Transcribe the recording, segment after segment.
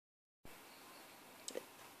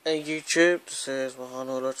Hey YouTube, this is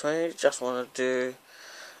 120. Just want to do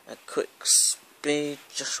a quick speed.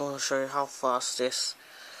 Just want to show you how fast this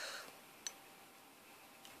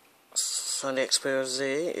Sony Xperia Z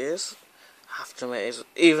is. Have to admit,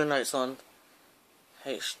 even though it's on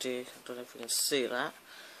HD, I don't know if you can see that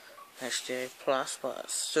HDA plus, but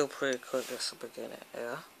it's still pretty quick at the beginning.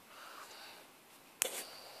 Yeah.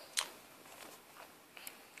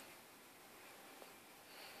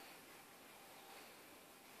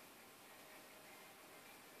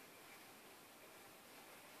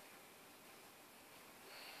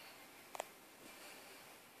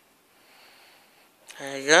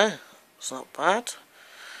 There you go. It's not bad.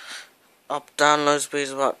 Download speed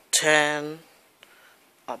is about 10.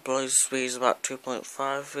 Upload speed is about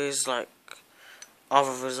 2.5. These like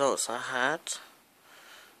other results I had.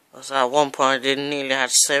 Was at one point I did nearly had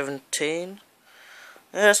 17.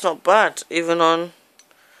 Yeah, it's not bad. Even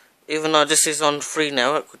though this is on free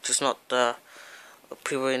network, which is not the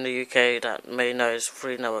people in the UK that may know is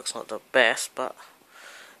free network's not the best, but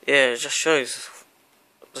yeah, it just shows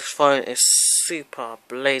this phone is super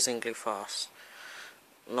blazingly fast.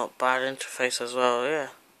 Not bad interface as well, yeah.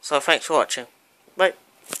 So thanks for watching. Bye.